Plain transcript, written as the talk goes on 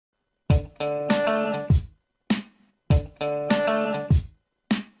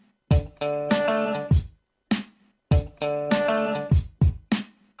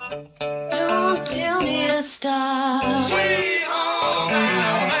Don't tell me to stop. Sweet home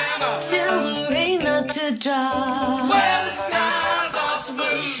Alabama. Tell the rain not to drop. Where the skies are so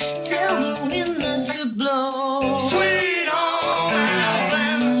blue. Tell the wind not to blow. Sweet home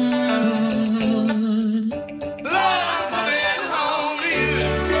Alabama. Lord, I'm coming home to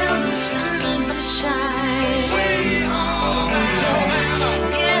you. Tell the sun not to shine. Sweet home Alabama.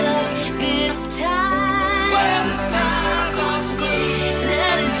 Get up this time. Where the skies are so blue.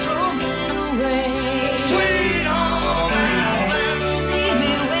 Let it fall away. Sweet home Alabama.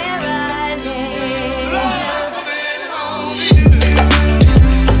 Baby, where I lay. Lord, I'm coming home to you.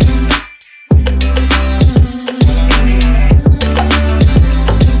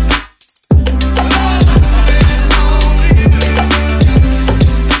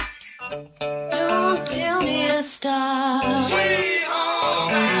 Don't tell me to stop. Sweet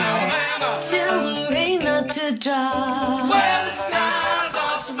home Alabama. Tell the rain not to drop. Where the skies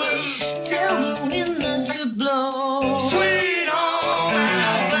are so blue. Tell the wind not to blow. Sweet home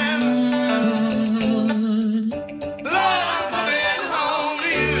Alabama. Lord, I'm coming home to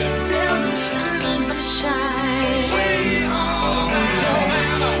you. Tell the sun not to shine. Sweet home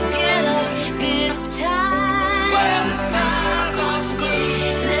Alabama. Get up this time. Where the skies are so blue.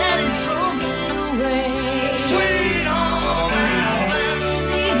 Let it fall away. Sweet home Alabama.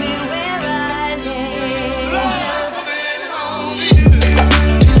 Baby, where I lay. Lord, I'm coming home to you.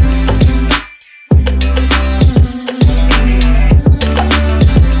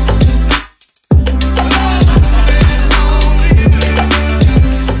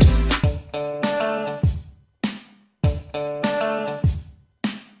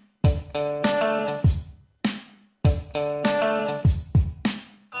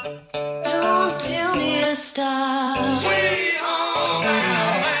 Don't tell me to stop.